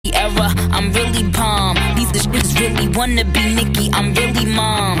era, I'm really bomb. These shits really wanna be Nicki, I'm really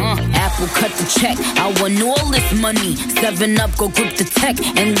mom. Apple cut the check, I want all this money. 7 Up, go grip the tech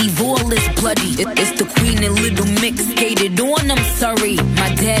and leave all this bloody. It's the Queen and Little Mix, skated on, I'm sorry. My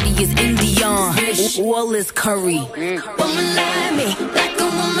daddy is Indian, all is curry. Woman like me, like a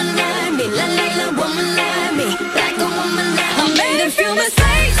woman like me, la la la, woman like me, like a woman like me. I made a few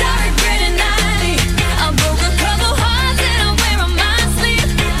mistakes, I regret it nightly. I broke a couple hearts and I wear on my sleeve.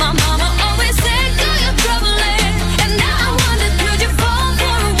 My mama always said, girl, you're troubling. And now I wonder, could you fall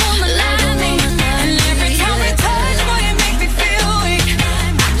for a woman like me? And every time we touch, boy, you make me feel weak.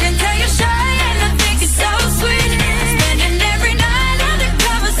 I can tell you're shy and I think you're so sweet. Spending every night under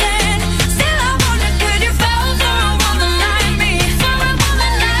covers and still I wonder, could you fall for a woman like me? For a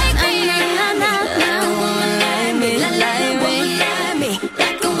woman like me. Like a woman like me, like a woman like me,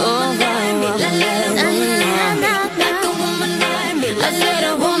 like a woman like me, like a woman like me. I said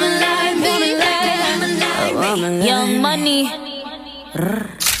a woman like me, like a woman like me. Young Money.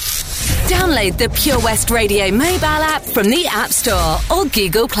 Download the Pure West Radio mobile app from the App Store or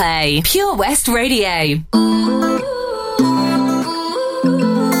Google Play. Pure West Radio.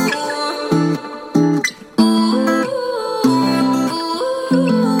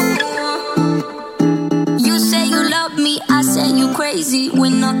 You say you love me, I say you crazy.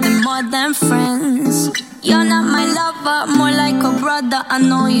 We're nothing more than friends. You're not my lover, more like a brother. I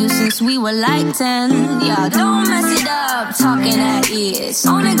know you since we were like 10. Yeah, don't mess it up, talking at ears.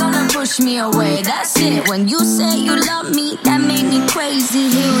 Only gonna push me away, that's it. When you say you love me, that made me crazy.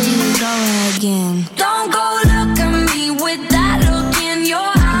 Here we go again. Don't go look at me with that look in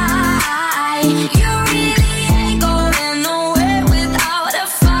your eye. You really ain't going nowhere without a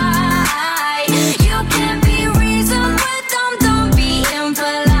fight. You can't be reasoned with them, don't be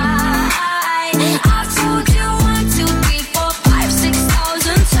impolite. I've told you 1, 2, 3, 4, 5,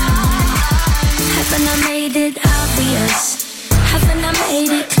 6,000 times. Haven't I made it obvious? Haven't I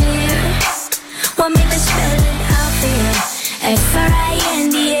made it clear? Want me to spell it out for you?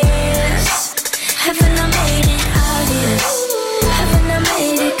 F-R-I-N-D-S. Haven't I made it obvious? Haven't I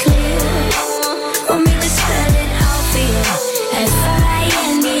made it clear? Want me to spell it out for you?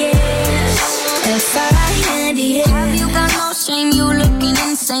 F-R-I-N-D-S. F-R-I-N-D-S. Have you got no shame? You looking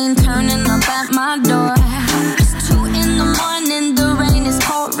insane, turning up at my door. It's 2 in the morning, the rain is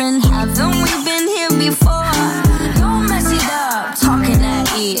pouring. Haven't we been here before? Don't mess it up, talking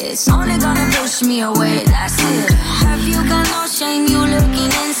at ears. Only gonna push me away, that's it. Have you got no shame? You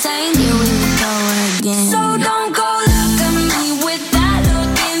looking insane. Here we go again. So don't go look at me with that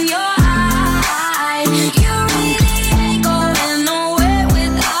look in your eye. You really ain't going nowhere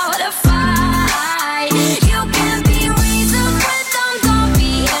without a fight. You can't be reasoned with them, don't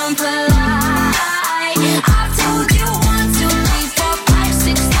be impolite. I've told you 1, 2, 3, 4, 5,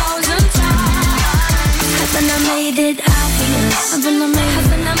 6,000 times. Haven't I made it obvious? Haven't I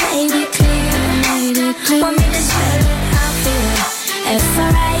made it clear? Want me to spell it out for you?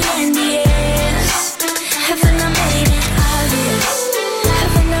 F-R-I-N-D-S. Haven't I made it obvious?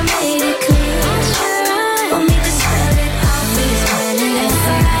 Haven't I made it clear? Want me to spell it out for you?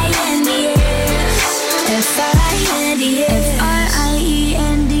 F-R-I-N-D-S. F-R-I-N-D-S.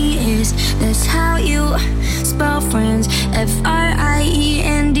 F-R-I-E-N-D-S. That's how you spell friends. F-R-I-E-N-D-S.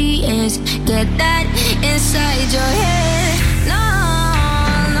 Get that inside your head. No,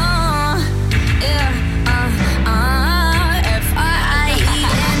 yeah.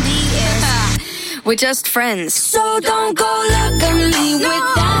 F-R-I-E-N-D-S. We're just friends. So don't go look at me with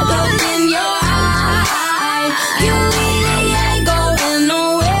that look in your eye. You really ain't going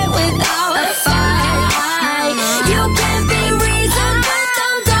nowhere without a fight. You can't be reasoned with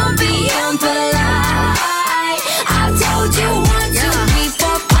them, don't be impolite. I've told you 1, 2, 3,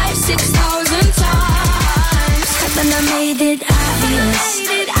 4, 5, 6,000 times. Haven't I made it obvious?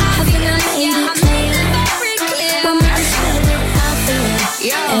 Haven't I made it clear? Want me to spell it out for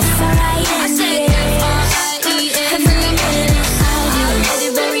you? F-R-I-N-D-S. Haven't I made it obvious?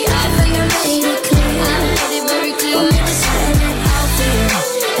 Haven't I made it clear? Want me to spell it out for you?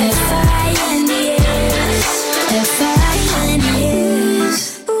 F-R-I-N-D-S. F-R-I-N-D-S.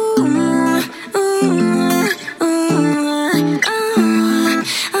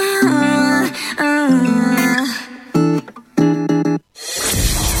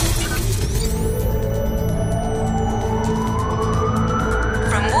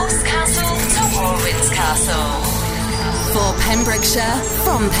 From Wolf's Castle to Warwicks Castle. For Pembrokeshire,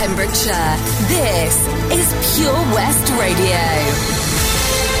 from Pembrokeshire, this is Pure West Radio.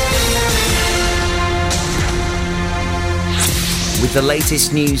 With the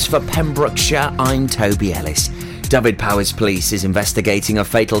latest news for Pembrokeshire, I'm Toby Ellis. Dyfed-Powys Police is investigating a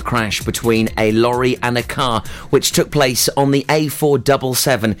fatal crash between a lorry and a car which took place on the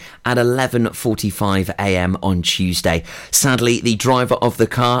A477 at 11:45am on Tuesday. Sadly, the driver of the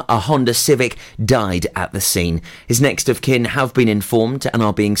car, a Honda Civic, died at the scene. His next of kin have been informed and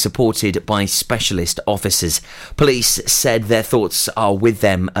are being supported by specialist officers. Police said their thoughts are with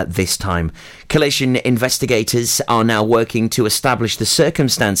them at this time. Collision investigators are now working to establish the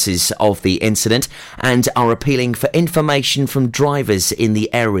circumstances of the incident and are appealing for information from drivers in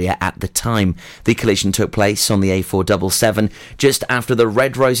the area at the time. The collision took place on the A477 just after the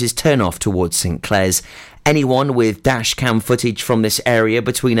Red Roses turn-off towards St Clair's. Anyone with dash cam footage from this area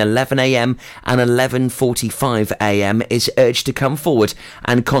between 11am and 11:45am is urged to come forward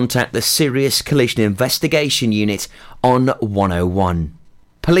and contact the Serious Collision Investigation Unit on 101.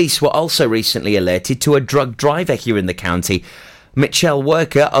 Police were also recently alerted to a drug driver here in the county. Mitchell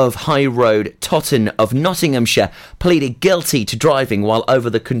Worker of High Road, Totton of Nottinghamshire, pleaded guilty to driving while over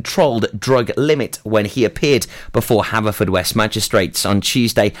the controlled drug limit when he appeared before Haverfordwest magistrates on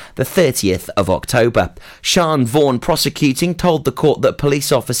Tuesday, the 30th of October. Sean Vaughan, prosecuting, told the court that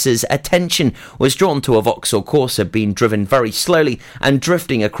police officers' attention was drawn to a Vauxhall Corsa being driven very slowly and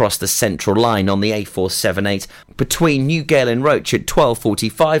drifting across the central line on the A478 between Newgale and Roach at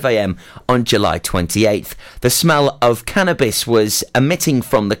 12:45am on July 28th. The smell of cannabis was emitting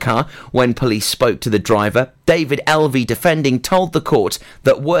from the car when police spoke to the driver. David Elvey, defending, told the court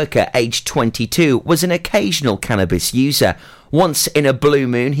that Worker, aged 22, was an occasional cannabis user. Once in a blue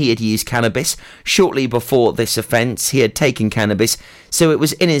moon he had used cannabis. Shortly before this offence he had taken cannabis, so it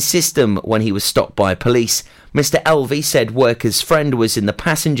was in his system when he was stopped by police. Mr Elvey said Worker's friend was in the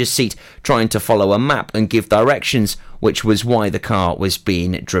passenger seat trying to follow a map and give directions, which was why the car was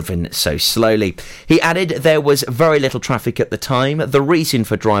being driven so slowly. He added there was very little traffic at the time. The reason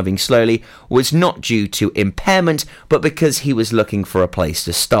for driving slowly was not due to impairment, but because he was looking for a place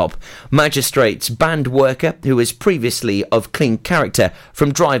to stop. Magistrates banned Worker, who was previously of clean character,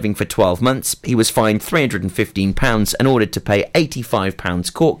 from driving for 12 months. He was fined £315 and ordered to pay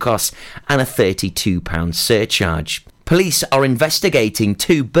 £85 court costs and a £32 surcharge. Police are investigating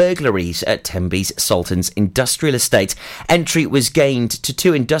 2 burglaries at Tenby's Saltons Industrial Estate. Entry was gained to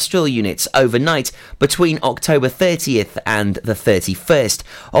 2 industrial units overnight between October 30th and the 31st.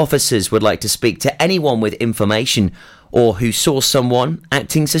 Officers would like to speak to anyone with information or who saw someone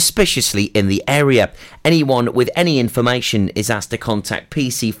acting suspiciously in the area. Anyone with any information is asked to contact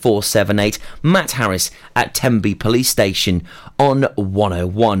PC478 Matt Harris at Tenby Police Station on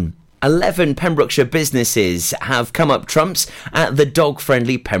 101. 11 Pembrokeshire businesses have come up trumps at the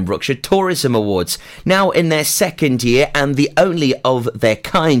dog-friendly Pembrokeshire Tourism Awards. Now in their second year and the only of their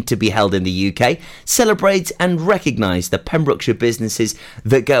kind to be held in the UK, celebrate and recognise the Pembrokeshire businesses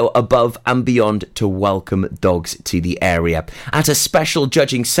that go above and beyond to welcome dogs to the area. At a special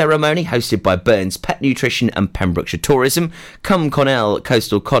judging ceremony hosted by Burns Pet Nutrition and Pembrokeshire Tourism, Connell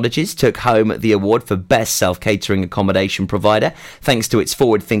Coastal Cottages took home the award for Best Self-Catering Accommodation Provider, thanks to its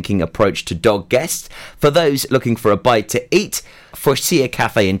forward-thinking approach to dog guests. For those looking for a bite to eat, Forcia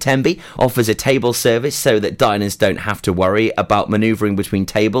Cafe in Tenby offers a table service so that diners don't have to worry about manoeuvring between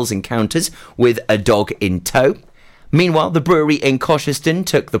tables and counters with a dog in tow. Meanwhile, the brewery in Cosheston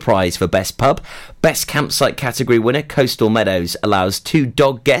took the prize for Best Pub. Best Campsite category winner Coastal Meadows allows 2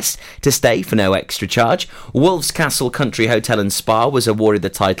 dog guests to stay for no extra charge. Wolves Castle Country Hotel and Spa was awarded the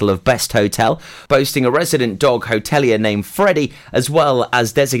title of Best Hotel, boasting a resident dog hotelier named Freddie, as well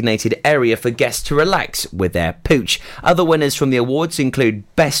as designated area for guests to relax with their pooch. Other winners from the awards include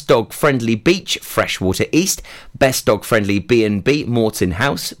Best Dog Friendly Beach, Freshwater East, Best Dog Friendly B&B, Morton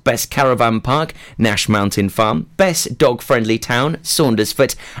House, Best Caravan Park, Nash Mountain Farm, Best Dog Friendly Town,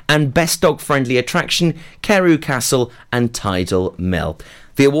 Saundersfoot, and Best Dog Friendly Attraction, Carew Castle and Tidal Mill.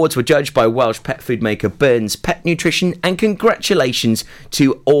 The awards were judged by Welsh pet food maker Burns Pet Nutrition, and congratulations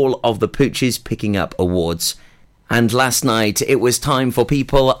to all of the pooches picking up awards. And last night, it was time for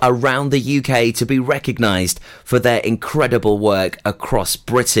people around the UK to be recognised for their incredible work across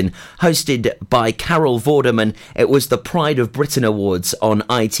Britain. Hosted by Carol Vorderman, it was the Pride of Britain Awards on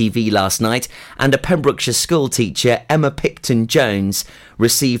ITV last night, and a Pembrokeshire school teacher, Emma Picton-Jones,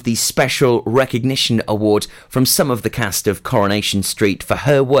 received the Special Recognition Award from some of the cast of Coronation Street for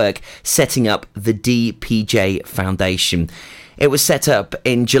her work setting up the DPJ Foundation. It was set up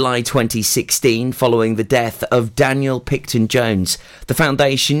in July 2016 following the death of Daniel Picton Jones. The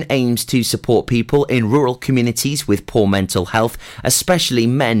foundation aims to support people in rural communities with poor mental health, especially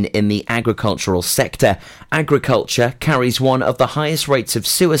men in the agricultural sector. Agriculture carries one of the highest rates of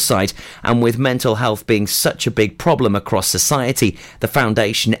suicide, and with mental health being such a big problem across society, the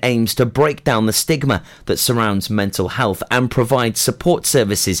foundation aims to break down the stigma that surrounds mental health and provide support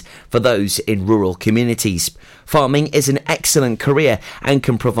services for those in rural communities. Farming is an excellent career and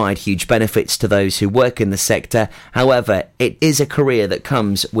can provide huge benefits to those who work in the sector. However, it is a career that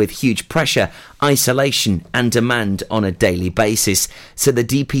comes with huge pressure, isolation and demand on a daily basis. So the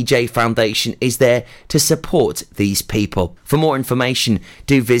DPJ Foundation is there to support these people. For more information,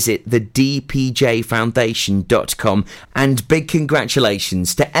 do visit the dpjfoundation.com, and big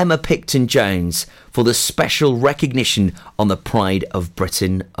congratulations to Emma Picton Jones for the special recognition on the Pride of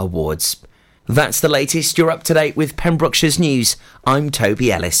Britain Awards. That's the latest. You're up to date with Pembrokeshire's news. I'm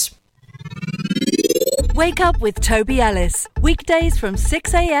Toby Ellis. Wake up with Toby Ellis. Weekdays from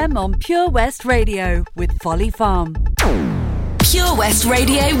 6 a.m. on Pure West Radio with Folly Farm. Pure West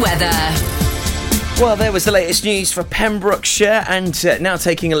Radio weather. Well, there was the latest news for Pembrokeshire, and now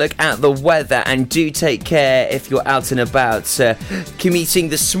taking a look at the weather. And do take care if you're out and about commuting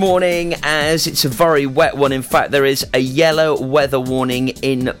this morning, as it's a very wet one. In fact, there is a yellow weather warning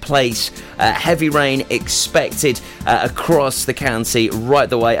in place. Heavy rain expected across the county right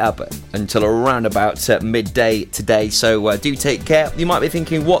the way up until around about midday today. So do take care. You might be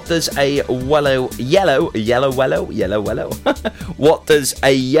thinking, what does a what does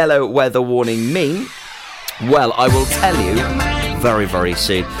a yellow weather warning mean? Well, I will tell you very, very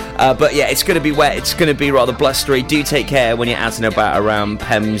soon. But yeah, it's going to be wet. It's going to be rather blustery. Do take care when you're out and about around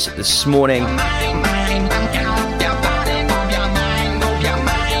Pems this morning.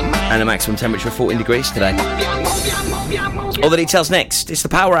 And a maximum temperature of 14 degrees today. All the details next. It's the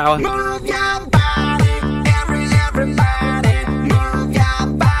Power Hour. Move your body, everybody, move your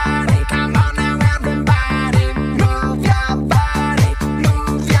body. Come on now, everybody, move your body,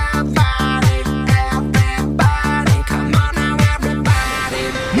 move your body, everybody. Come on now, everybody,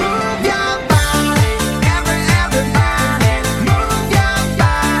 move your body, everybody, move your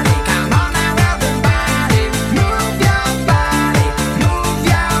body. Come on now, everybody, move your body, move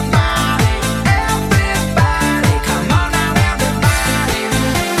your body, everybody. Come on now, everybody.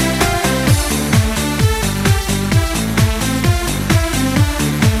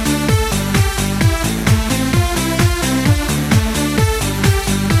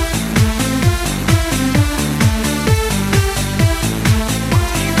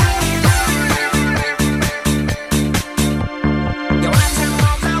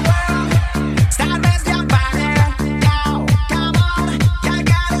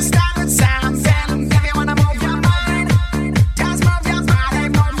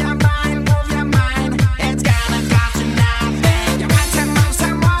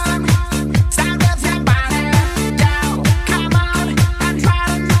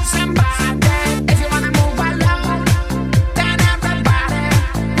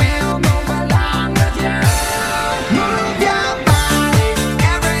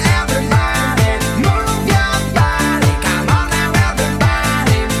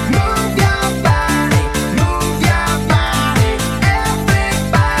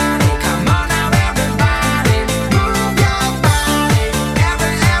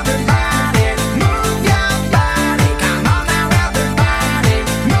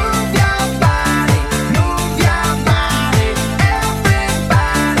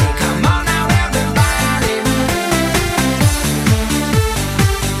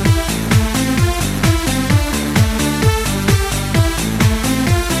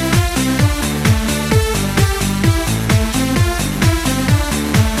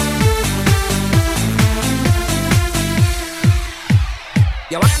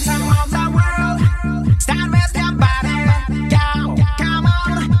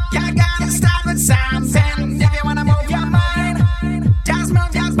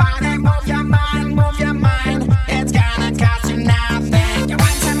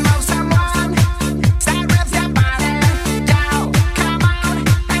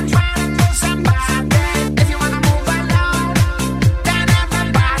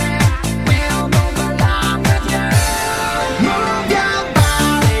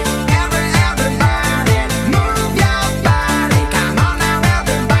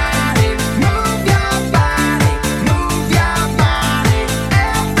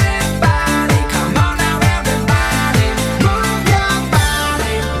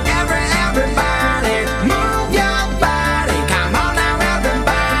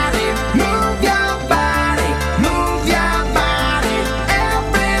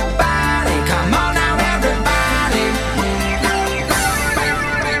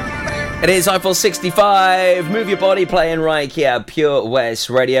 It is Eiffel 65. Move your body playing right here, Pure West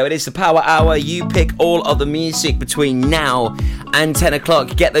Radio. It is the Power Hour. You pick all of the music between now and 10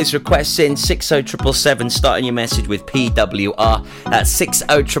 o'clock. Get those requests in 60777, starting your message with PWR. That's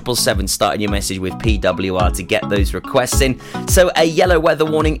 60777, starting your message with PWR to get those requests in. So a yellow weather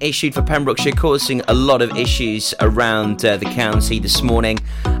warning issued for Pembrokeshire, causing a lot of issues around the county this morning.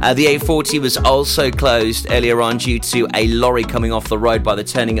 The A40 was also closed earlier on due to a lorry coming off the road by the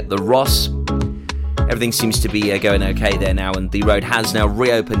turning at the Ross. Everything seems to be going okay there now, and the road has now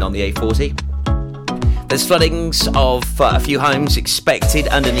reopened on the A40. There's floodings of a few homes expected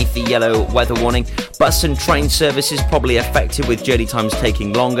underneath the yellow weather warning. Bus and train services probably affected, with journey times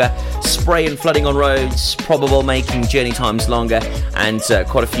taking longer. Spray and flooding on roads probable, making journey times longer, and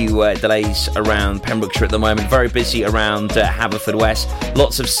quite a few delays around Pembrokeshire at the moment. Very busy around Haverfordwest.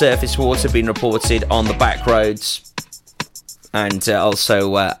 Lots of surface water being reported on the back roads, and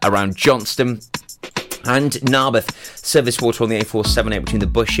also around Johnston and Narberth. Service water on the A478 between the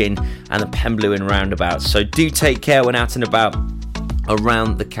Bush Inn and the Pemblewin roundabout. So do take care when out and about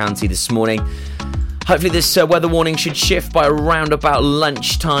around the county this morning. Hopefully this weather warning should shift by around about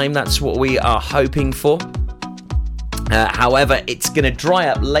lunchtime. That's what we are hoping for. However, it's going to dry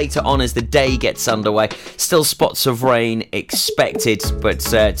up later on as the day gets underway. Still spots of rain expected, but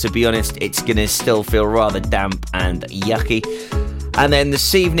to be honest, it's going to still feel rather damp and yucky. And then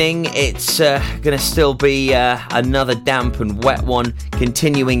this evening, it's going to still be another damp and wet one,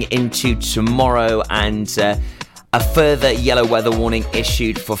 continuing into tomorrow, and a further yellow weather warning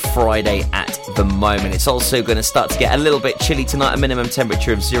issued for Friday at the moment. It's also going to start to get a little bit chilly tonight, a minimum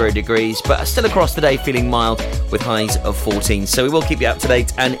temperature of 0 degrees, but still across the day feeling mild with highs of 14. So we will keep you up to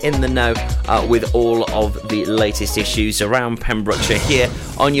date and in the know with all of the latest issues around Pembrokeshire here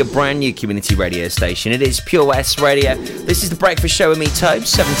on your brand new community radio station. It is Pure West Radio. This is the breakfast show with me, Toby,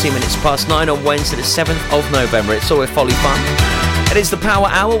 17 minutes past 9 on Wednesday the 7th of November. It's always folly fun. It is the Power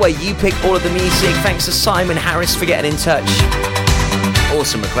Hour where you pick all of the music. Thanks to Simon Harris for getting in touch.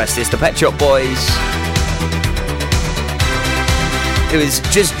 Awesome request. It's the Pet Shop Boys, who is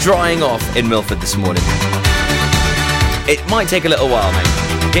just drying off in Milford this morning. It might take a little while,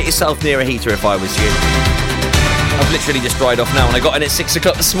 mate. Get yourself near a heater if I was you. I've literally just dried off now and I got in at 6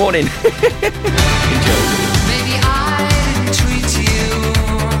 o'clock this morning. Enjoy. Maybe I didn't treat you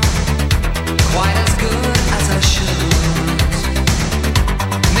quite as good as I should.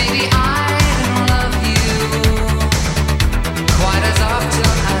 Maybe I didn't love you quite as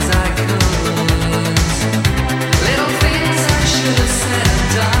often as I could. Little things I should have said and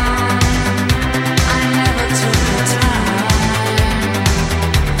done, I never took the time.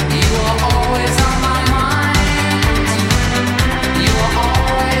 You were always on my mind. You were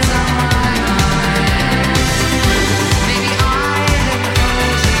always on my mind.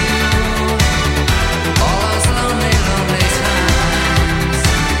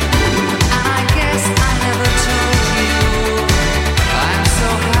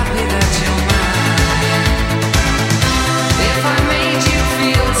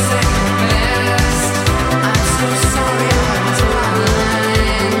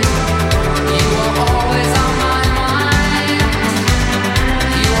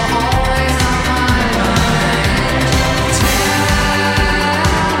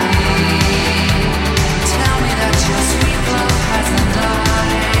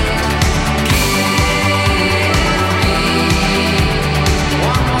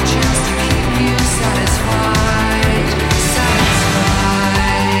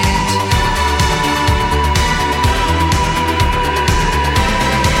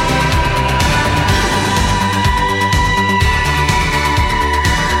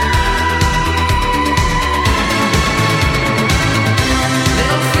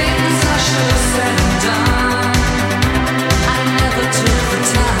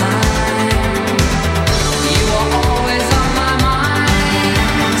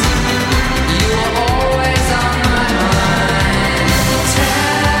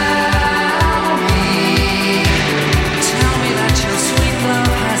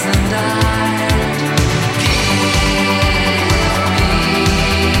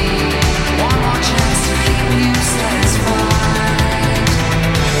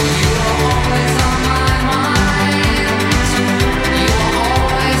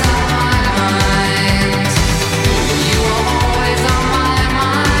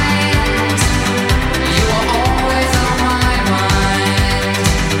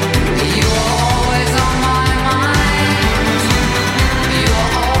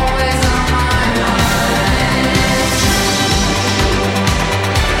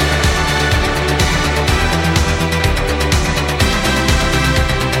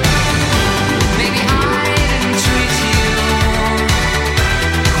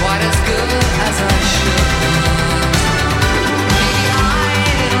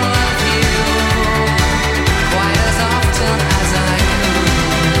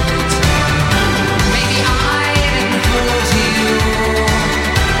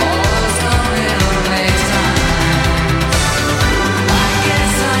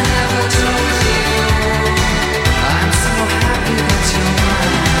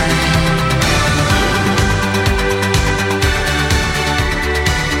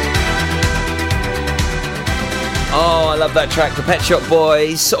 love that track. The Pet Shop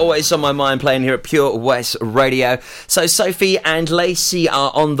Boys, always on my mind, playing here at Pure West Radio. So Sophie and Lacey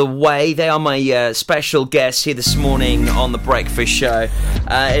are on the way. They are my special guests here this morning on The Breakfast Show.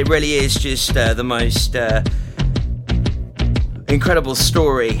 It really is just the most incredible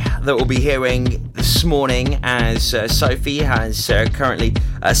story that we'll be hearing this morning, as Sophie has currently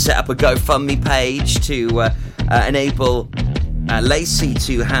set up a GoFundMe page to enable Lacey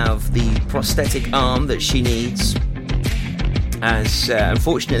to have the prosthetic arm that she needs, as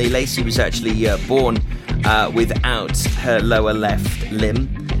unfortunately Lacey was actually born without her lower left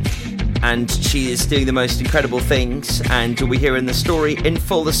limb, and she is doing the most incredible things, and we'll be hearing the story in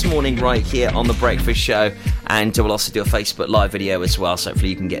full this morning right here on The Breakfast Show. And we'll also do a Facebook Live video as well, so hopefully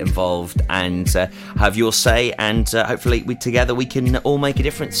you can get involved and have your say, and hopefully together we can all make a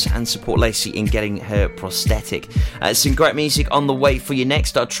difference and support Lacey in getting her prosthetic. Some great music on the way for you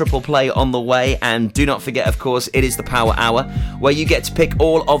next, our triple play on the way, and do not forget, of course, it is the Power Hour, where you get to pick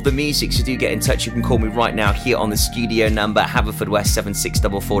all of the music, so do get in touch. You can call me right now here on the studio number, Haverfordwest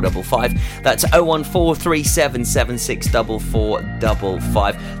 764455. That's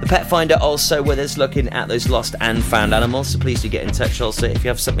 01437764455. The Pet Finder also with us, looking at those lost and found animals, so please do get in touch also if you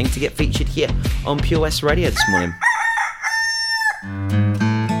have something to get featured here on Pure West Radio this morning.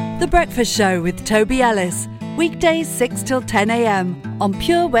 The Breakfast Show with Toby Ellis, weekdays 6 till 10 a.m. on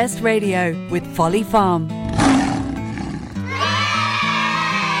Pure West Radio with Folly Farm.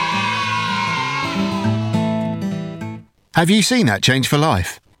 Have you seen that Change for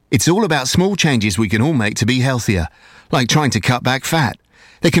Life? It's all about small changes we can all make to be healthier, like trying to cut back fat.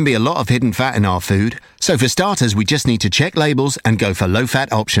 There can be a lot of hidden fat in our food, so for starters we just need to check labels and go for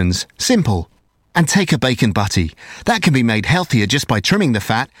low-fat options. Simple. And take a bacon butty. That can be made healthier just by trimming the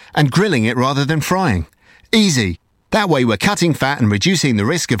fat and grilling it rather than frying. Easy. That way we're cutting fat and reducing the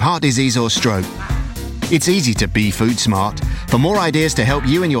risk of heart disease or stroke. It's easy to be food smart. For more ideas to help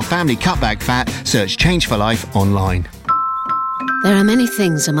you and your family cut back fat, search Change for Life online. There are many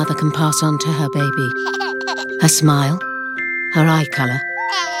things a mother can pass on to her baby. Her smile, her eye colour,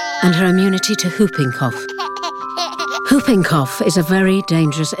 and her immunity to whooping cough. Whooping cough is a very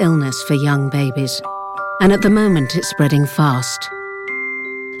dangerous illness for young babies, and at the moment it's spreading fast.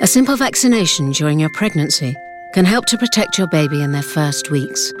 A simple vaccination during your pregnancy can help to protect your baby in their first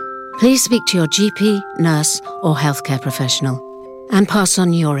weeks. Please speak to your GP, nurse, or healthcare professional and pass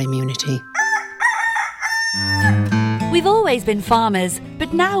on your immunity. We've always been farmers,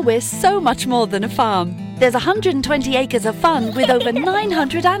 but now we're so much more than a farm. There's 120 acres of fun with over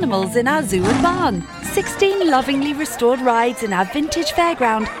 900 animals in our zoo and barn, 16 lovingly restored rides in our vintage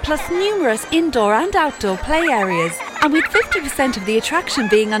fairground, plus numerous indoor and outdoor play areas. And with 50% of the attraction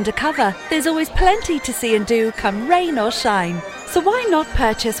being undercover, there's always plenty to see and do, come rain or shine. So why not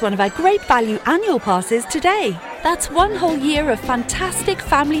purchase one of our great value annual passes today? That's one whole year of fantastic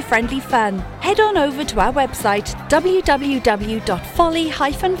family-friendly fun. Head on over to our website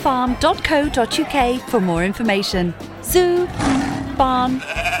www.folly-farm.co.uk for more information. Zoo, barn,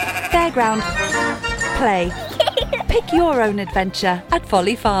 fairground, play. Pick your own adventure at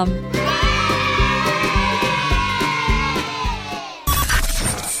Folly Farm.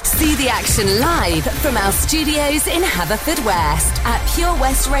 See the action live from our studios in Haverfordwest at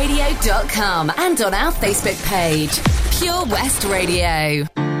purewestradio.com and on our Facebook page, Pure West Radio.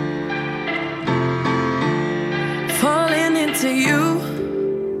 Falling into you,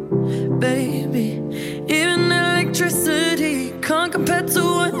 baby. Even electricity can't compare to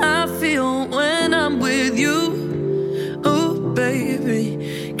what I feel when I'm with you. Oh,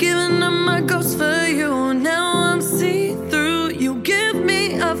 baby, giving up my ghost for you. Now I'm see-through. You give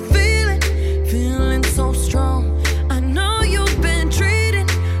me a feeling so strong. I know you've been treating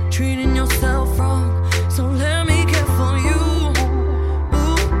yourself wrong. So let me care for you.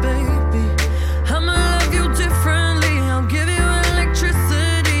 Ooh, baby, I'ma love you differently. I'll give you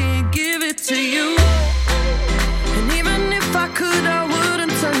electricity, give it to you. And even if I could, I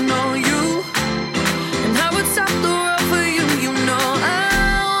wouldn't turn on you. And I would stop the world for you. You know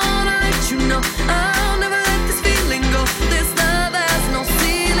I wanna let you know I'll never let this feeling go. This love has no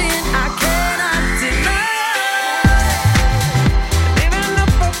ceiling, I cannot deny. Even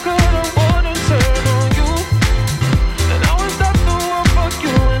if I could, I wouldn't turn on you. And I would stop the world for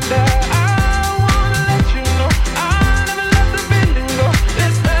you. And I wanna let you know I'll never let the feeling go.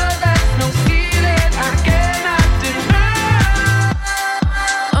 This love has no ceiling, I cannot deny.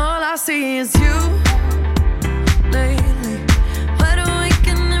 All I see is you lately. Wide awake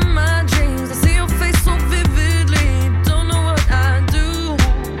and in my dreams, I see your face so vividly. Don't know what I do.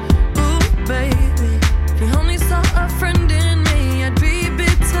 Ooh, baby, if you only saw a friend in me, I'd be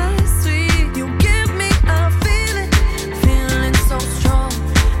bittersweet. You give me a feeling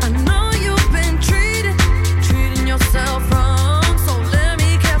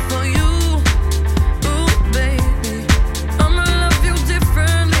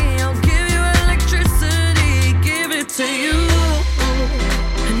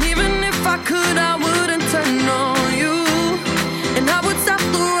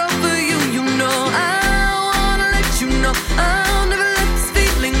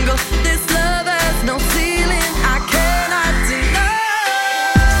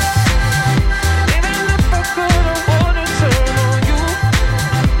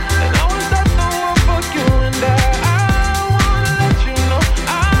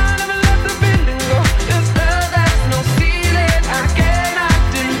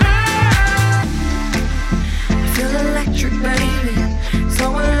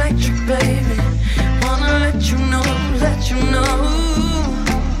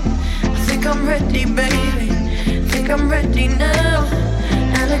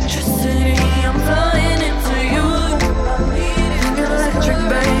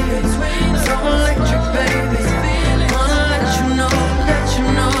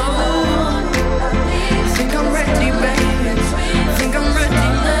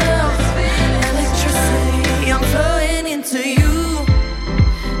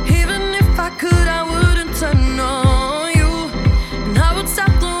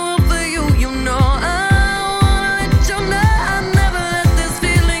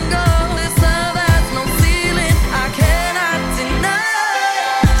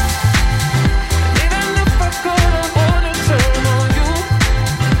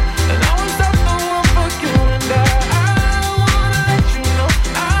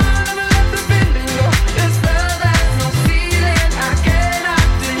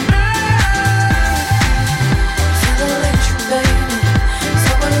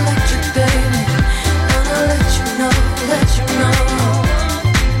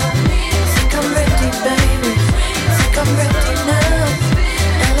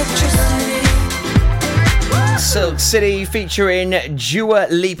City featuring Dua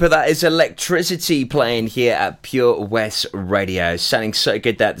Lipa. That is Electricity playing here at Pure West Radio. Sounding so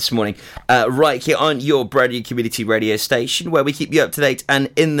good that this morning. Right here on your brand new community radio station, where we keep you up to date and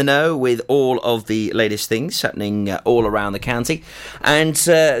in the know with all of the latest things happening all around the county. And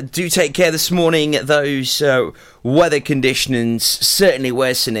do take care this morning. Those weather conditions certainly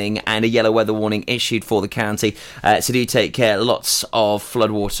worsening, and a yellow weather warning issued for the county. So do take care. Lots of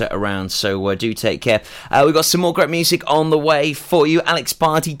floodwater around, so do take care. We've got some more great music on the way for you. Alex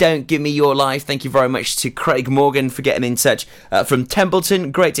Party, Don't Give Me Your Life. Thank you very much to Craig Morgan for getting in touch from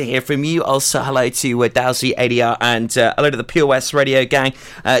Templeton. Great to hear from you. Also, hello to Dowsey, ADR, and hello to the Pure West Radio gang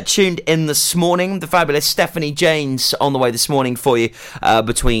tuned in this morning. The fabulous Stephanie Janes on the way this morning for you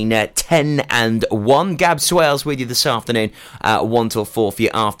between 10 and 1. Gab Swales with you this afternoon, 1 till 4 for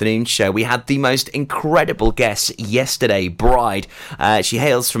your afternoon show. We had the most incredible guest yesterday, Bride. She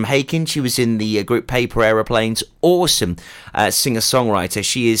hails from Hakin. She was in the group Paper Aeroplanes. Awesome singer-songwriter.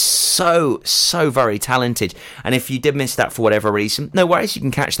 She is so very talented. And if you did miss that for whatever reason, no worries. You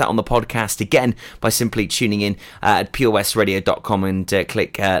can catch that on the podcast again by simply tuning in at purewestradio.com and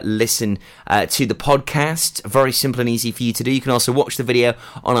click listen to the podcast. Very simple and easy for you to do. You can also watch the video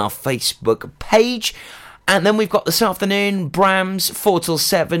on our Facebook page. And then we've got this afternoon, Brams, 4 till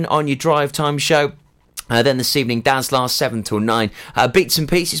 7 on your drive time show. Then this evening, Dazzler, 7 till 9. Beats and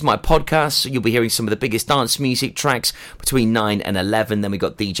Pieces, my podcast. You'll be hearing some of the biggest dance music tracks between 9 and 11. Then we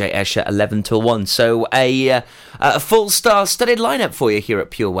got DJ Escher, 11 till 1. So a full star-studded lineup for you here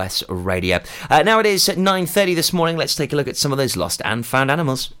at Pure West Radio. Now it is at 9:30 this morning. Let's take a look at some of those lost and found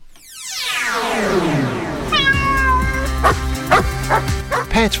animals.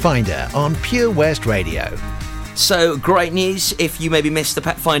 Pet Finder on Pure West Radio. So, great news. If you maybe missed the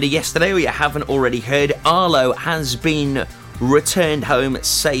Pet Finder yesterday or you haven't already heard, Arlo has been returned home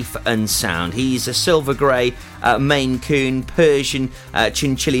safe and sound. He's a silver grey Maine Coon, Persian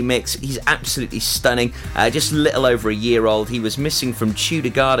Chinchilli mix. He's absolutely stunning. Just a little over a year old. He was missing from Tudor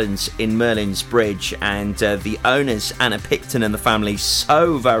Gardens in Merlin's Bridge, and the owners, Anna Picton and the family,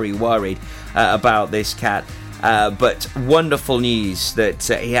 so very worried about this cat. But wonderful news that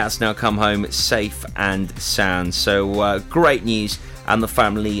he has now come home safe and sound. So great news, and the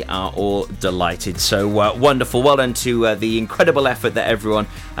family are all delighted. So wonderful. Well done to the incredible effort that everyone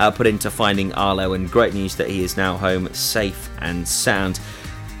put into finding Arlo, and great news that he is now home safe and sound.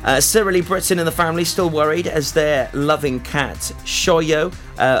 Cyrily Britton and the family still worried as their loving cat Shoyo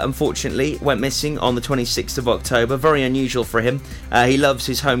unfortunately went missing on the 26th of October. Very unusual for him. He loves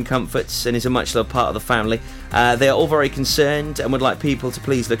his home comforts and is a much loved part of the family. They are all very concerned and would like people to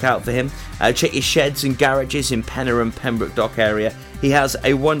please look out for him. Check your sheds and garages in Penner and Pembroke Dock area. He has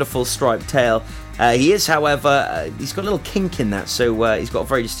a wonderful striped tail. He is, however, he's got a little kink in that, so he's got a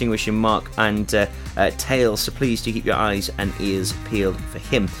very distinguishing mark and tail, so please do keep your eyes and ears peeled for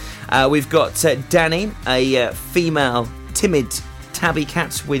him. We've got Danny, a female timid tabby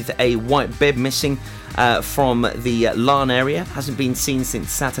cat with a white bib, missing from the Larne area. Hasn't been seen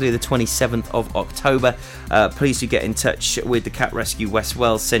since Saturday the 27th of October. Please do get in touch with the Cat Rescue West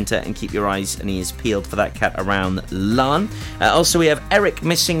Wales Centre and keep your eyes and ears peeled for that cat around Larne. Also, we have Eric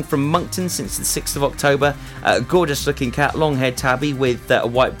missing from Moncton since the 6th of October. Gorgeous looking cat, long haired tabby with a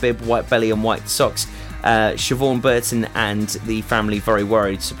white bib, white belly and white socks. Siobhan Burton and the family very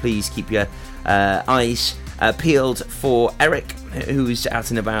worried, so please keep your eyes peeled for Eric, who's out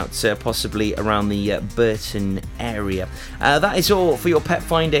and about, possibly around the Burton area. That is all for your Pet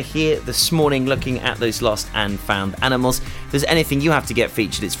Finder here this morning, looking at those lost and found animals. If there's anything you have to get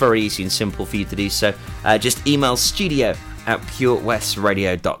featured, it's very easy and simple for you to do so. Just email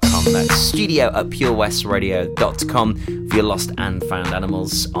studio@purewestradio.com. That's studio@purewestradio.com for your lost and found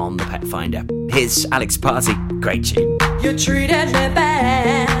animals on the Pet Finder. Here's Alex Party. Great tune. You treated me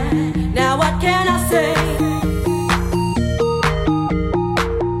bad. Now what can I say?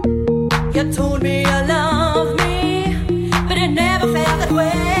 You told me you love me, but it never felt that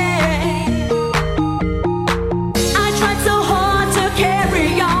way. I tried so hard to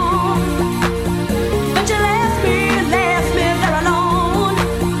carry on, but you left me there alone.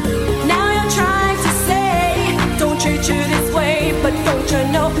 Now you're trying to say, don't treat you this way, but don't you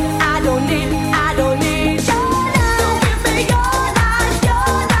know I don't need your love. Don't give me your life, your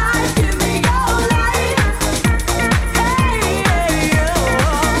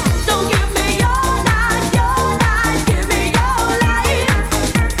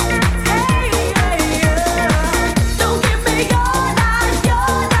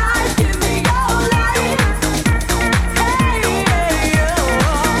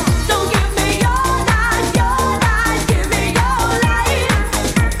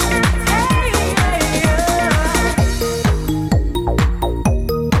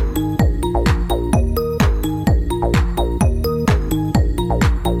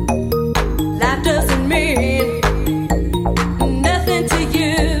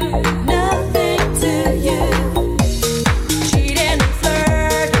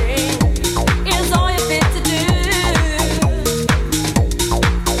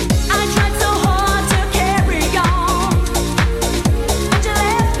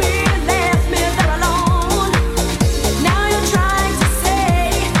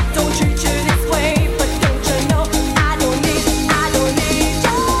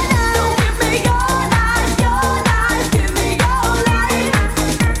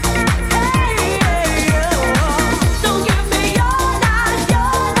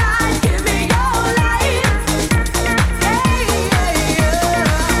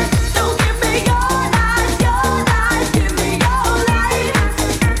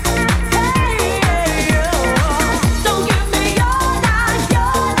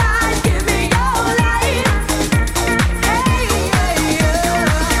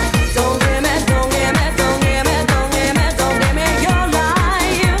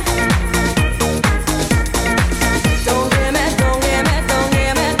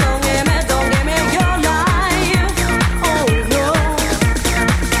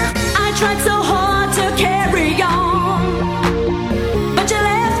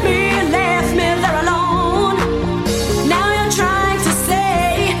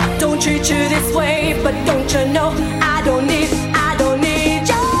treat you this way, but don't you know I don't need your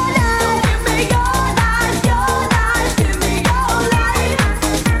love. Give me your life, give me your life.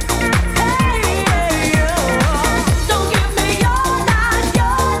 Hey, don't give me your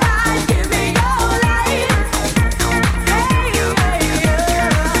life, give me your life. Hey,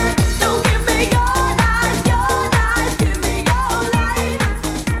 don't give me your life, give me your life.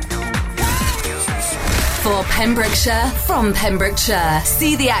 For Pembrokeshire, from Pembrokeshire.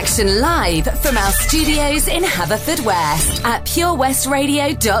 See the action live from our studios in Haverfordwest at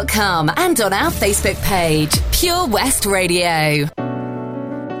purewestradio.com and on our Facebook page, Pure West Radio.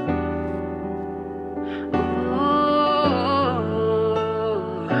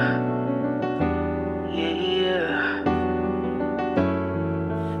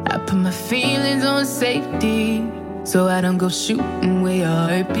 I put my feelings on safety, so I don't go shooting where your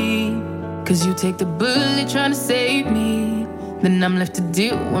heart beat. Cause you take the bullet trying to save me, then I'm left to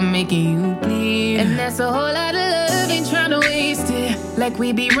deal with making you bleed. And that's a whole lot of love, ain't trying to waste it. Like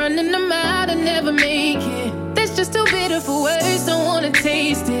we be running them out and never make it. That's just too bitter for words, don't wanna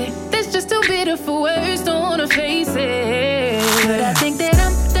taste it. That's just too bitter for words, don't wanna face it. But I think that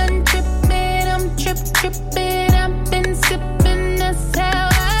I'm done tripping, I'm tripping. I've been sipping, that's how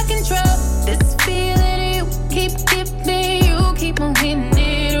I control this feeling you keep giving, you keep on hitting it.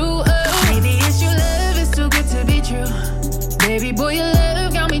 Baby boy, your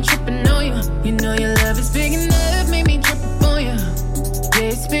love got me tripping on you. You know your love is big enough, made me trip on you.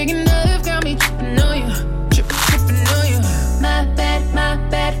 Yeah, it's big enough, got me tripping on you. Tripping on you. My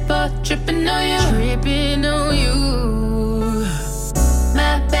bad for tripping on you. Tripping on you.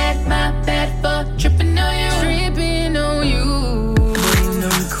 My bad for tripping on you. Tripping on you. Boy, you know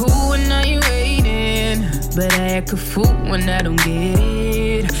I'm cool when now you waiting, but I act a fool when I don't get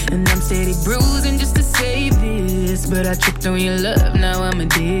it. And I'm steady bruising just to save this, but I tripped on your love, now I'm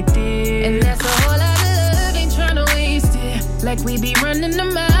addicted. And that's a whole lot of love, ain't tryna waste it. Like we be running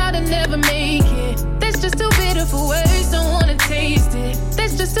them out and never make it. That's just too bitter for words, don't wanna taste it.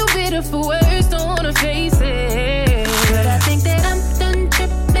 That's just too bitter for words, don't wanna face it. But I think that I'm done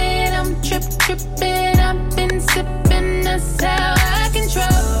tripping, I'm tripping. I've been sipping, that's how I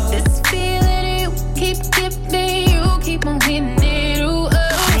control this feeling you keep giving, you keep on hitting it.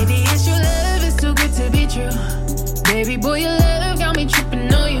 Maybe it's your love, it's too good to be true. Baby boy, your love got me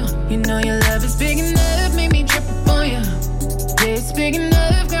tripping on you. You know your love is big enough, made me trip on you. Yeah, it's big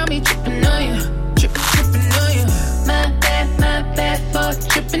enough, got me tripping on you. Tripping on you. My bad for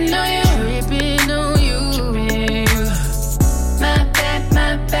tripping on you. Tripping on you. My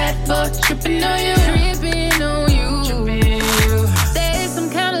bad for tripping on you. Tripping on you. There's some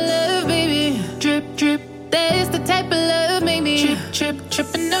kind of love, baby. Drip. There's the type of love, maybe.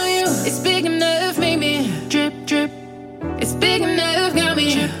 Tripping on you. It's big enough, maybe. Drip. It's big enough, got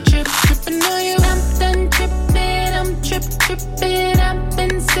me tripping on you. I'm done tripping, I'm tripping. I've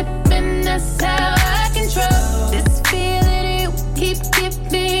been sipping, that's how I control this feeling you keep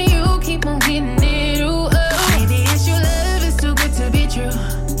giving, you keep on hitting it. Ooh, oh. Maybe it's your love, it's too good to be true.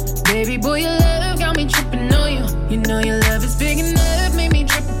 Baby boy, your love got me tripping on you. You know your love is big enough, made me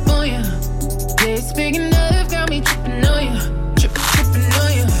trip on you. Yeah, it's big enough, got me tripping on you. Tripping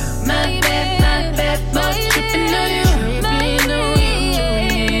on you. My bad for tripping on you. Tripping on you.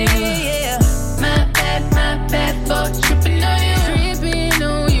 My bad for tripping on you. Tripping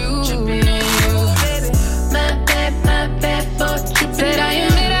on you. Baby. My bad for tripping. Said I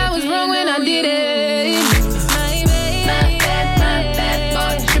admit I was wrong when I did it. My bad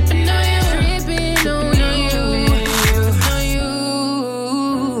for tripping on you. Tripping on you.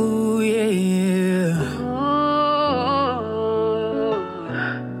 Yeah.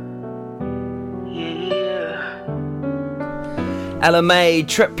 Ella May,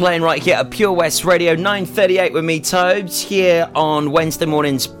 Trip playing right here at Pure West Radio, 9:38 with me, Tobes, here on Wednesday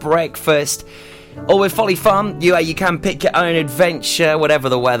morning's breakfast. Or with Folly Farm, you can pick your own adventure, whatever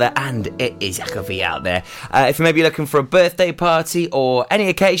the weather, and it is heavy out there. If you may be looking for a birthday party or any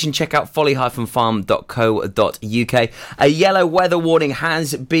occasion, check out folly-farm.co.uk. A yellow weather warning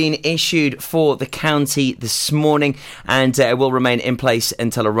has been issued for the county this morning, and it will remain in place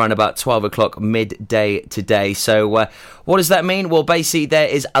until around about 12 o'clock midday today. So what does that mean? Well, basically, there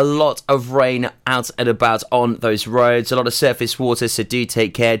is a lot of rain out and about on those roads, a lot of surface water, so do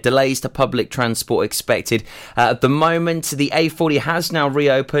take care. Delays to public transport transport expected. At the moment, the A40 has now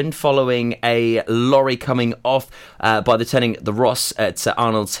reopened following a lorry coming off by the turning at the Ross at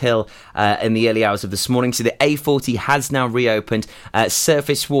Arnold's Hill in the early hours of this morning. So the A40 has now reopened.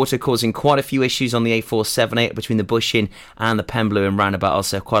 Surface water causing quite a few issues on the A478 between the Bush Inn and the Pemblue and roundabout.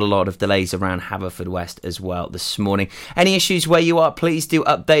 Also quite a lot of delays around Haverfordwest as well this morning. Any issues where you are, please do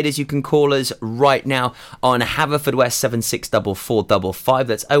update us. You can call us right now on Haverfordwest 764455.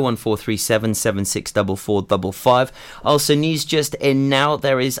 That's 01437 764455. Also, news just in now,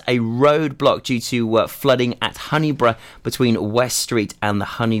 there is a roadblock due to flooding at Honeyborough between West Street and the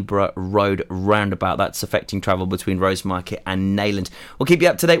Honeyborough Road roundabout. That's affecting travel between Rosemarket and Neyland. We'll keep you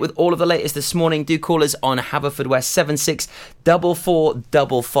up to date with all of the latest this morning. Do call us on Haverfordwest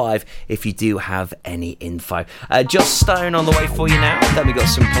 764455 if you do have any info. Joss Stone on the way for you now. Then we got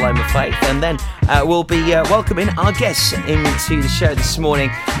some Paloma Faith, and then we'll be welcoming our guests into the show this morning.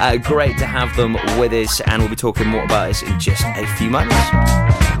 Great to have them with us, and we'll be talking more about this in just a few moments.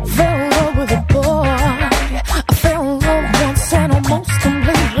 Fell in love with a boy. I fell in love once and almost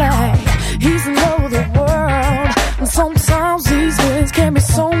completely. He's in love with the world, and sometimes these feelings can be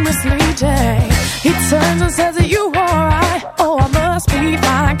so misleading. He turns and says, "Are you alright?" Oh, I must be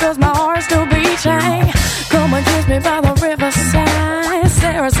fine, 'cause my heart's still beating. Come and kiss me by the riverside.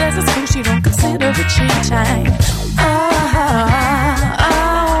 Sarah says it's cool, she don't consider it cheating.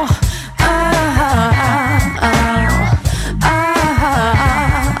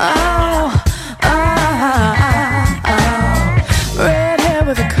 Red hair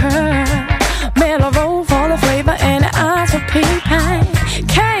with a curl, mellow roll for the flavor, and eyes for peeping.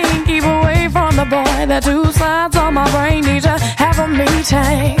 Can't keep away from the boy. The two sides on my brain need to have a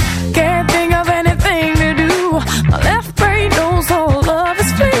meeting. Can't think of anything to do. My left brain knows all love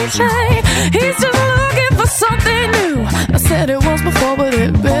is fleeting. He's just looking for something new. I said it once before, but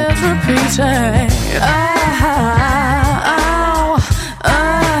it bears repeating.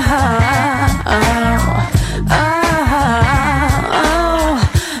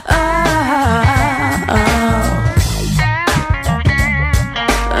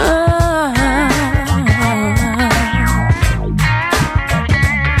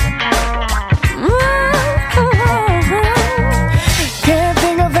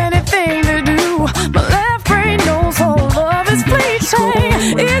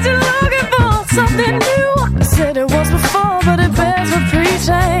 Is you looking for something new? I said it was before, but it bears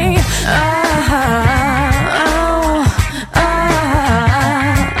repeating.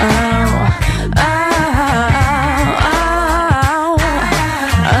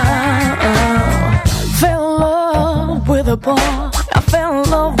 Fell in love with a boy. I fell in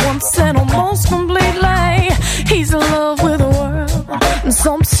love once and almost completely. He's in love with the world, and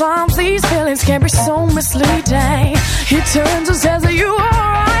sometimes these feelings can be so misleading. He turns and says, "Are you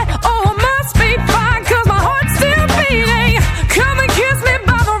alright?" Oh, I must be fine, 'cause my heart's still beating. Come and kiss me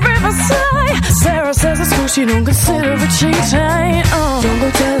by the riverside. Sarah says it's cool, she don't consider it cheating. Don't go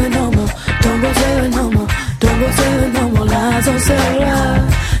telling no more, don't go telling no more, don't go telling no more lies on Sarah.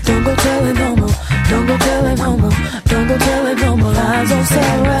 Don't go telling no more, don't go telling no more, don't go telling no more lies on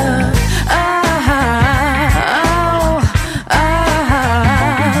Sarah.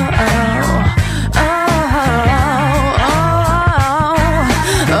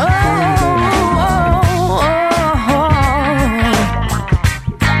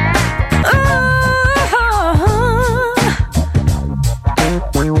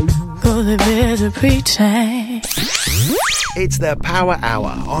 It's the Power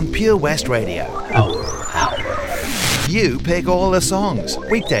Hour on Pure West Radio. You pick all the songs.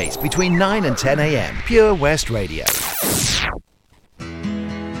 Weekdays between 9 and 10 a.m. Pure West Radio.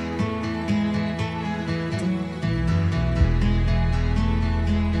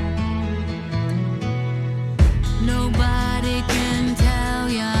 Nobody can tell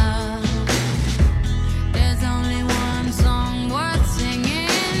ya. There's only one song worth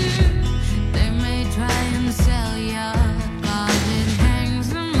singing. They may try and sell ya, 'cause it hangs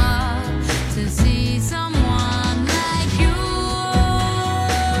them up to see someone like you.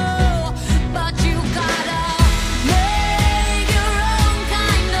 But you gotta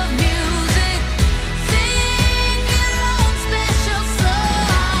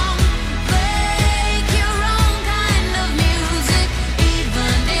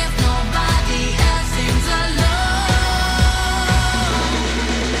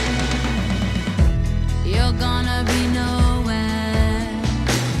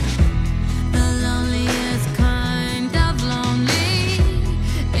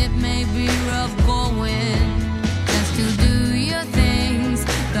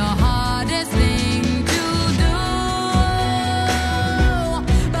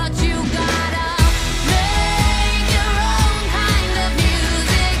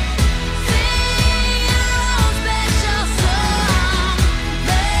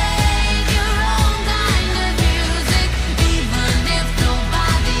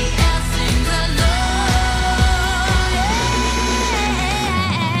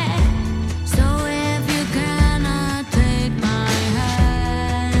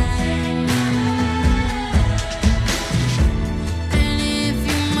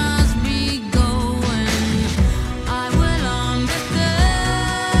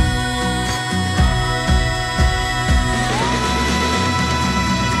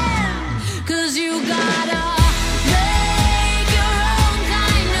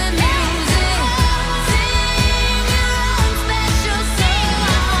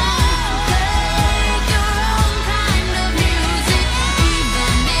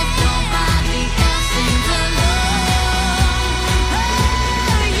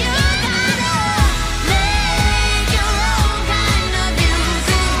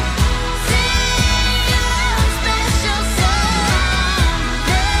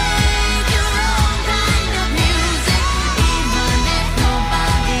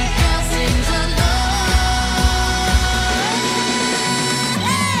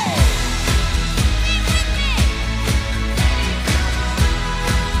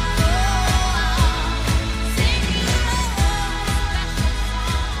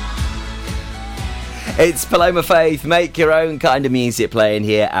It's Paloma Faith, make your own kind of music, playing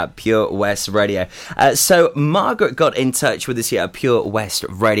here at Pure West Radio. So Margaret got in touch with us here at Pure West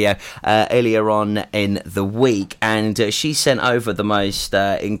Radio earlier on in the week, and she sent over the most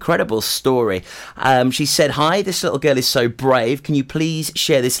incredible story. She said, "Hi, this little girl is so brave. Can you please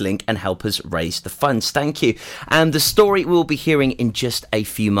share this link and help us raise the funds? Thank you." And the story we'll be hearing in just a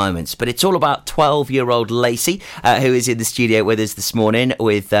few moments, but it's all about 12-year-old Lacey, who is in the studio with us this morning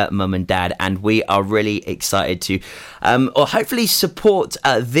with mum and dad, and we are really excited to or hopefully support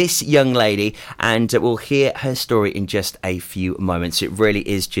this young lady, and we'll hear her story in just a few moments. It really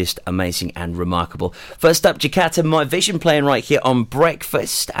is just amazing and remarkable. First up, Jakarta, My Vision, playing right here on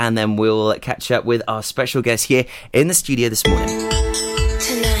Breakfast, and then we'll catch up with our special guest here in the studio this morning.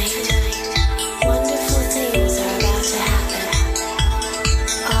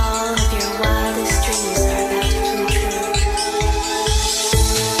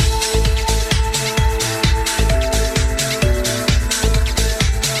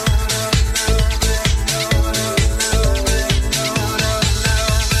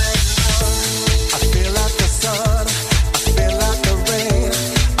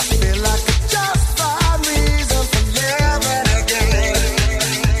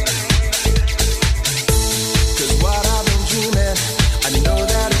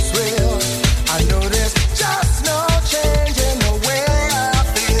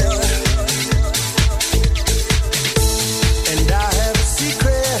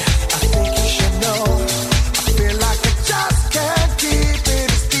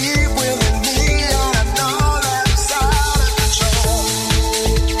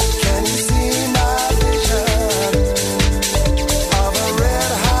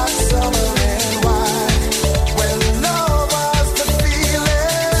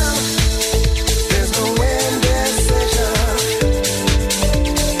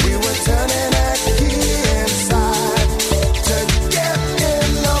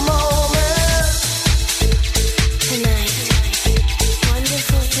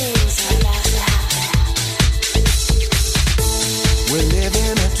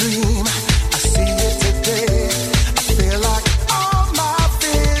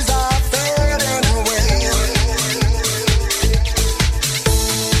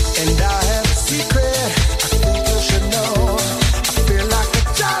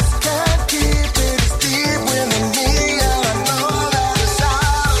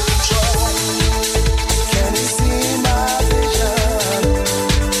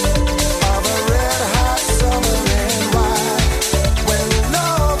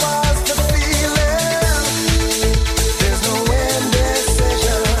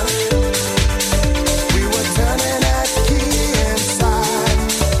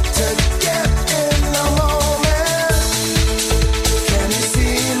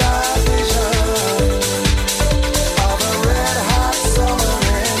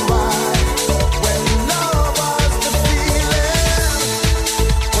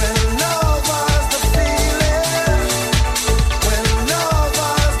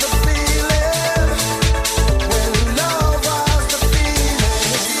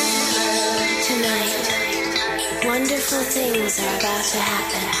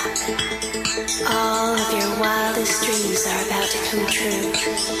 All of your wildest dreams are about to come true.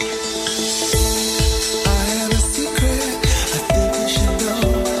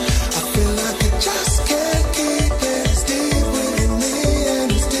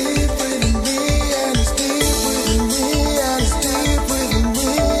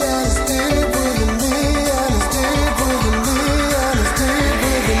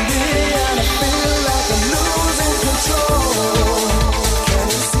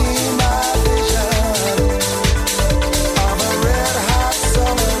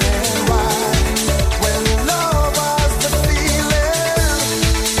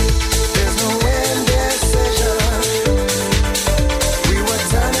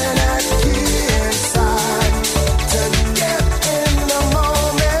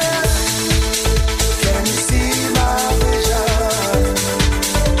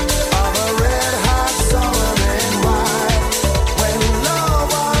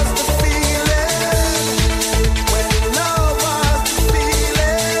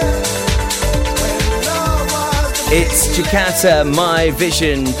 It's Jakarta, My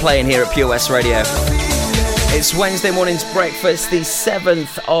Vision, playing here at Pure West Radio. It's Wednesday morning's breakfast, the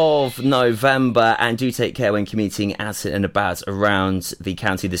 7th of November, and do take care when commuting out and about around the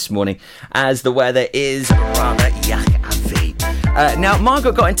county this morning, as the weather is rather yuck-a-fee. Now,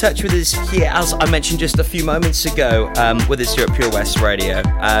 Margaret got in touch with us here, as I mentioned just a few moments ago, with us here at Pure West Radio.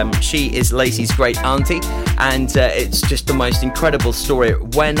 She is Lacey's great auntie, and it's just the most incredible story.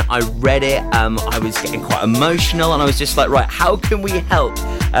 When I read it, I was getting quite emotional, and I was just like, right, how can we help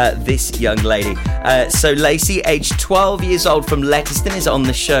this young lady? So Lacey, aged 12 years old from Letterston, is on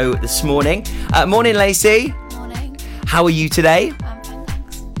the show this morning. Morning, Lacey. Morning. How are you today? I'm fine,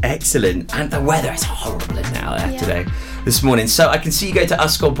 thanks. Excellent. And the weather is horrible now today, this morning. So I can see you go to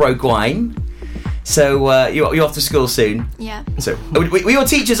Uscol Broke Wine. So you're off to school soon. Yeah. So were your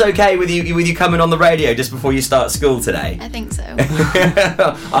teachers okay with you coming on the radio just before you start school today? I think so.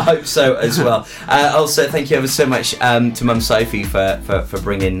 I hope so as well. Also, thank you ever so much to Mum Sophie for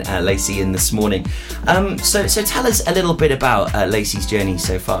bringing Lacey in this morning. So tell us a little bit about Lacey's journey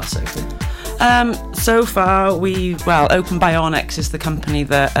so far, Sophie. So far, Open Bionics is the company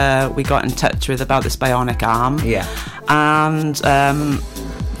that we got in touch with about this bionic arm. Yeah. And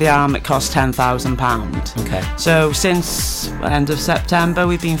the arm, it cost £10,000. Okay. So since end of September,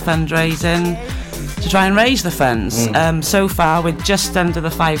 we've been fundraising to try and raise the funds. So far, we're just under the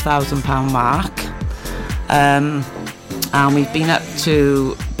 £5,000 mark. And we've been up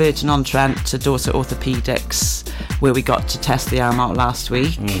to Burton-on-Trent to Dorset Orthopaedics, where we got to test the arm out last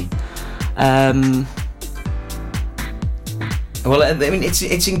week. Well, I mean,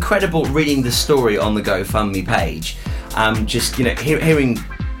 it's incredible reading the story on the GoFundMe page. Just hearing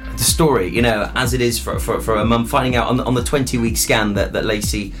the story, as it is for a mum, finding out on the 20-week scan that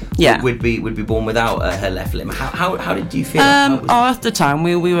Lacey would be born without her left limb. How did you feel? At the time,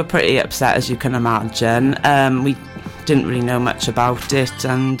 we were pretty upset, as you can imagine. We didn't really know much about it,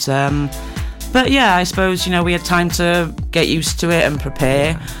 and but yeah, I suppose we had time to get used to it and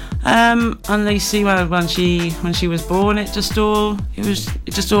prepare. And Lacey, when she was born, it just all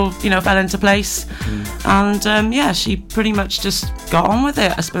fell into place, and she pretty much just got on with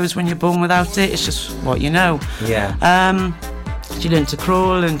it. I suppose when you're born without it, it's just what you know. Yeah. She learned to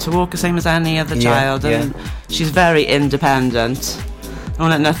crawl and to walk the same as any other child, and she's very independent. Don't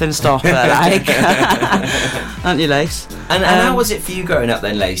let nothing stop her, like. Aren't you, Lace? And how was it for you growing up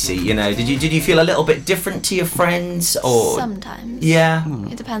then, Lacey? Did you feel a little bit different to your friends, or Sometimes. Yeah.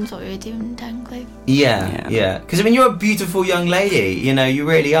 It depends what we were doing, technically. Yeah. Because I mean, you're a beautiful young lady. You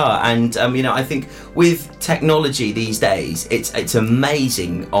really are. And I think with technology these days, it's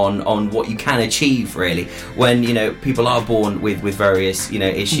amazing on what you can achieve, really, when people are born with various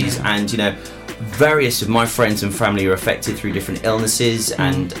issues, and various of my friends and family are affected through different illnesses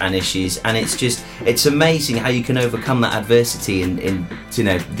and issues, and it's amazing how you can overcome that adversity in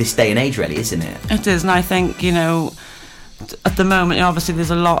this day and age, really, isn't it? It is. And I think at the moment, obviously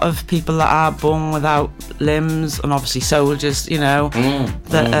there's a lot of people that are born without limbs, and obviously soldiers,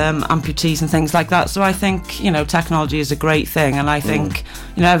 amputees and things like that. So I think technology is a great thing, and I think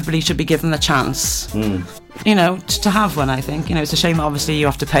everybody should be given the chance to have one. I think it's a shame that obviously you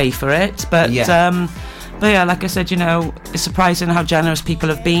have to pay for it, but like I said, it's surprising how generous people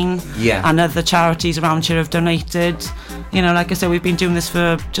have been, and other charities around here have donated. Like I said, we've been doing this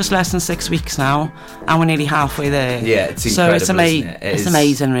for just less than 6 weeks now, and we're nearly halfway there. Yeah, it's incredible. So it's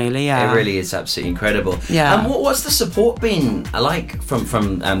amazing, really. Yeah, it really is absolutely incredible. Yeah. And what's the support been like from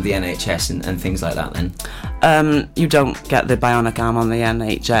the NHS and things like that then? You don't get the bionic arm on the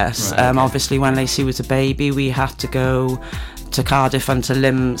NHS. Right, okay. Obviously, when Lacey was a baby, we had to go to Cardiff and to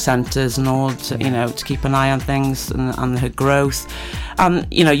limb centres and all to keep an eye on things and her growth. And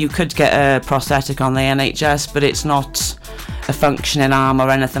you could get a prosthetic on the NHS, but it's not a functioning arm or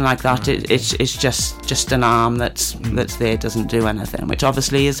anything like that. It's just an arm that's there, doesn't do anything, which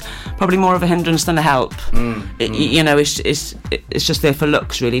obviously is probably more of a hindrance than a help. It's just there for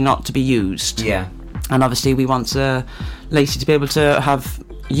looks, really, not to be used. Yeah. And obviously we want Lacey to be able to have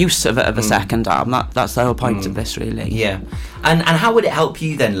use of a second arm. That's the whole point of this, really. Yeah. And how would it help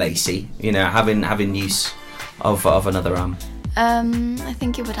you then, Lacey? Having use of another arm. I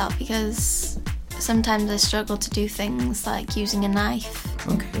think it would help because sometimes I struggle to do things like using a knife.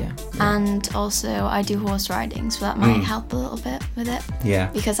 Okay, yeah. And also I do horse riding, so that might help a little bit with it. Yeah.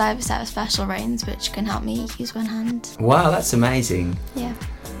 Because I have a set of special reins which can help me use one hand. Wow, that's amazing. Yeah.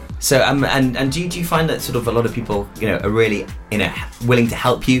 So and do you find that sort of a lot of people are really willing to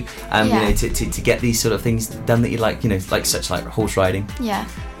help you to get these sort of things done that you like, like horse riding? Yeah.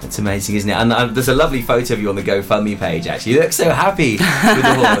 That's amazing, isn't it? And there's a lovely photo of you on the GoFundMe page, actually. You look so happy with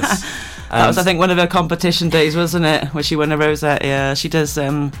the horse. That was, I think, one of her competition days, wasn't it? Where she won a rosette. Yeah, she does.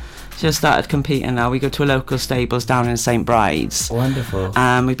 She has started competing now. We go to a local stables down in St Bride's. Wonderful.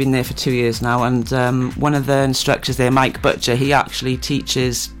 We've been there for 2 years now, and one of the instructors there, Mike Butcher, he actually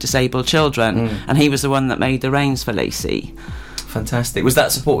teaches disabled children, and he was the one that made the reins for Lacey. Fantastic. Was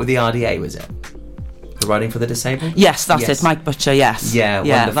that support with the RDA, was it? The Riding for the Disabled? Yes, that's it. Mike Butcher, yes. Yeah,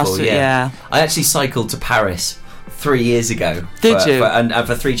 wonderful. That's I actually cycled to Paris 3 years ago. Did you? And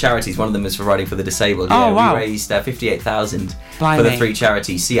for 3 charities. One of them was for Riding for the Disabled. Oh, wow. We raised 58,000 for Blimey. the 3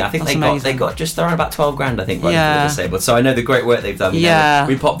 charities. So, yeah, I think they got just around about 12 grand, I think, Riding for the Disabled. So I know the great work they've done.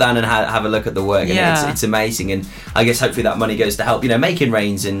 We popped down and have a look at the work, and it's amazing. And I guess hopefully that money goes to help, making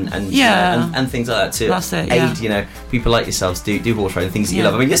rains and things like that to aid, people like yourselves do horse riding, things that you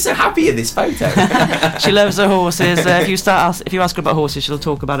love. I mean, you're so happy in this photo. She loves her horses. If you ask her about horses, she'll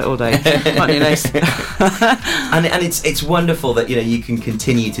talk about it all day. Aren't you, Lace? And it's wonderful that you can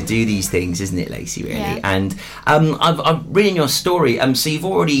continue to do these things, isn't it, Lacey? Really, and I'm reading your story. So you've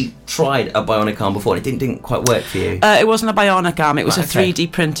already tried a bionic arm before, and it didn't quite work for you. It wasn't a bionic arm. It was a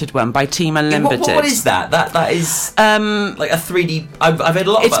 3D printed one by Team Unlimited. What is that? That is like a 3D. I've heard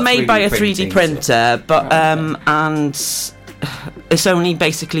a lot. It's about made 3D by a 3D printing, printer, but and it's only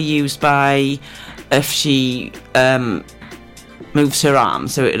basically used by if she moves her arm,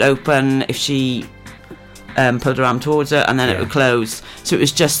 so it'll open if she pulled her arm towards her, and then it would close. So it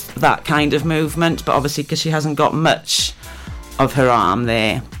was just that kind of movement, but obviously because she hasn't got much of her arm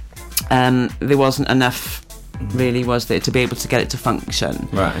there wasn't enough, really, was there, to be able to get it to function.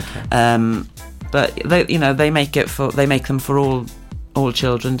 Right. Okay. But they make them for all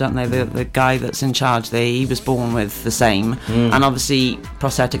children, don't they? The guy that's in charge there, he was born with the same, and obviously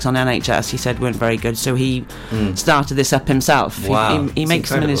prosthetics on NHS, he said, weren't very good, so he started this up himself. Wow, he makes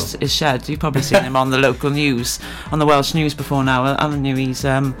them in his shed. You've probably seen him on the local news, on the Welsh news before now. I knew he's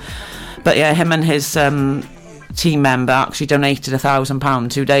but yeah, him and his team member actually donated £1,000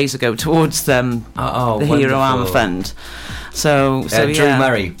 2 days ago towards the wonderful. Hero Arm Fund. So Drew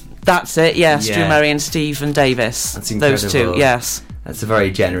Murray. That's it, yes. Drew Murray and Stephen Davis. That's incredible. Those two, yes. That's a very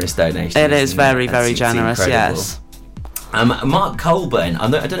generous donation. It is very, very generous, yes. Mark Colburn, I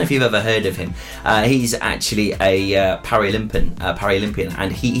don't know if you've ever heard of him. He's actually a Paralympian,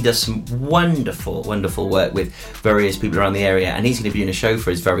 and he does some wonderful, wonderful work with various people around the area. And he's going to be doing a show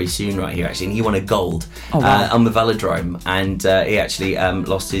for us very soon, right here, actually. And he won a gold on the velodrome, and he actually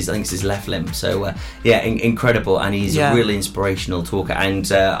lost his left limb. So incredible, and he's a really inspirational talker.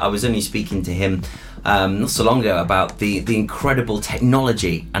 And I was only speaking to him not so long ago about the incredible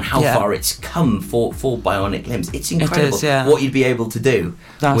technology and how far it's come for bionic limbs. It's incredible what you'd be able to do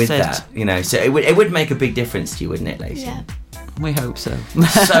with that. So it would make a big difference to you, wouldn't it, Lacey? Yeah. We hope so.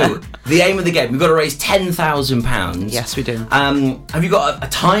 So the aim of the game, we've got to raise £10,000. Yes, we do. Have you got a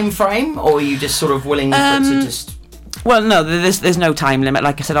time frame, or are you just sort of willing to just... Well, no, there's no time limit.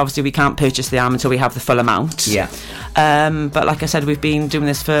 Like I said, obviously we can't purchase the arm until we have the full amount. Yeah. But like I said, we've been doing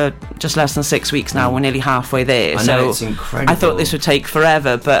this for just less than 6 weeks now. We're nearly halfway there. I know, it's incredible. I thought this would take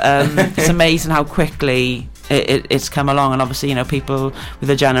forever, but it's amazing how quickly it's come along. And obviously, people with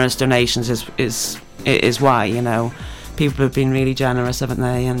the generous donations is why, people have been really generous, haven't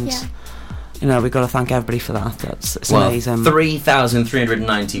they? And we've got to thank everybody for that. It's amazing.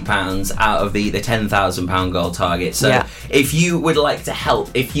 £3,390 out of the £10,000 goal target. So if you would like to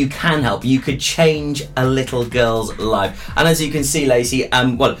help, if you can help, you could change a little girl's life. And as you can see, Lacey,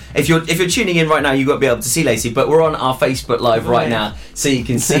 if you're tuning in right now, you won't be able to see Lacey, but we're on our Facebook Live right now, so you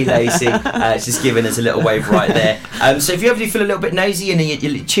can see Lacey. She's giving us a little wave right there. So if you ever do feel a little bit nosy and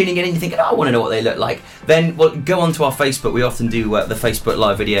you're tuning in and you're thinking, I want to know what they look like, then go onto our Facebook. We often do the Facebook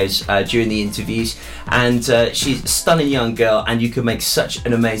Live videos during the interviews, and she's a stunning young girl, and you can make such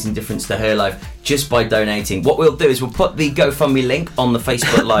an amazing difference to her life just by donating. What we'll do is we'll put the GoFundMe link on the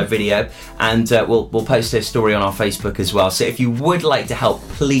Facebook Live video, and we'll post her story on our Facebook as well. So if you would like to help,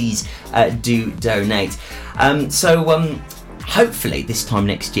 please do donate. Hopefully this time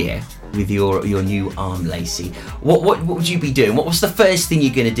next year, with your new arm, Lacey, what would you be doing? What's the first thing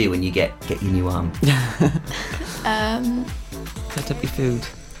you're going to do when you get your new arm? Set up your food.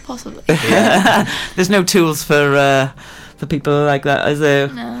 Possibly. There's no tools for people like that, is there?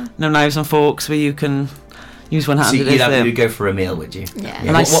 No knives and forks where you can use one hand. So you'd have to go for a meal, would you? Yeah.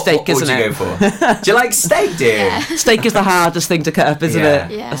 A nice steak, isn't it? What would you go for? Do you like steak, dear? Yeah. Steak is the hardest thing to cut up, isn't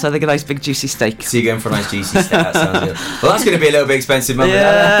it? Yeah. So I think a nice big juicy steak. So you're going for a nice juicy steak. That sounds good. Well, that's going to be a little bit expensive, Mum.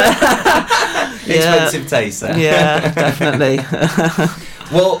 Expensive taste, there. Yeah, definitely.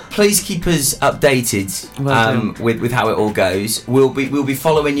 Well, please keep us updated with how it all goes. We'll be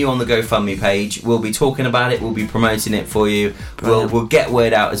following you on the GoFundMe page. We'll be talking about it. We'll be promoting it for you. We'll get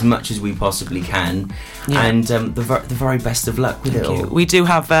word out as much as we possibly can. Yeah. And the very best of luck with it all. We do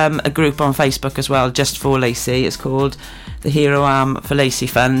have a group on Facebook as well, just for Lacey. It's called the Hero Arm for Lacey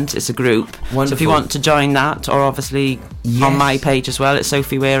Fund. It's a group. Wonderful. So if you want to join that, or obviously on my page as well, it's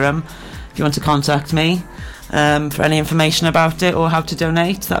Sophie Wareham. If you want to contact me, for any information about it or how to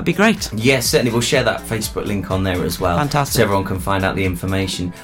donate, that'd be great. Yes, certainly. We'll share that Facebook link on there as well. Fantastic. So everyone can find out the information.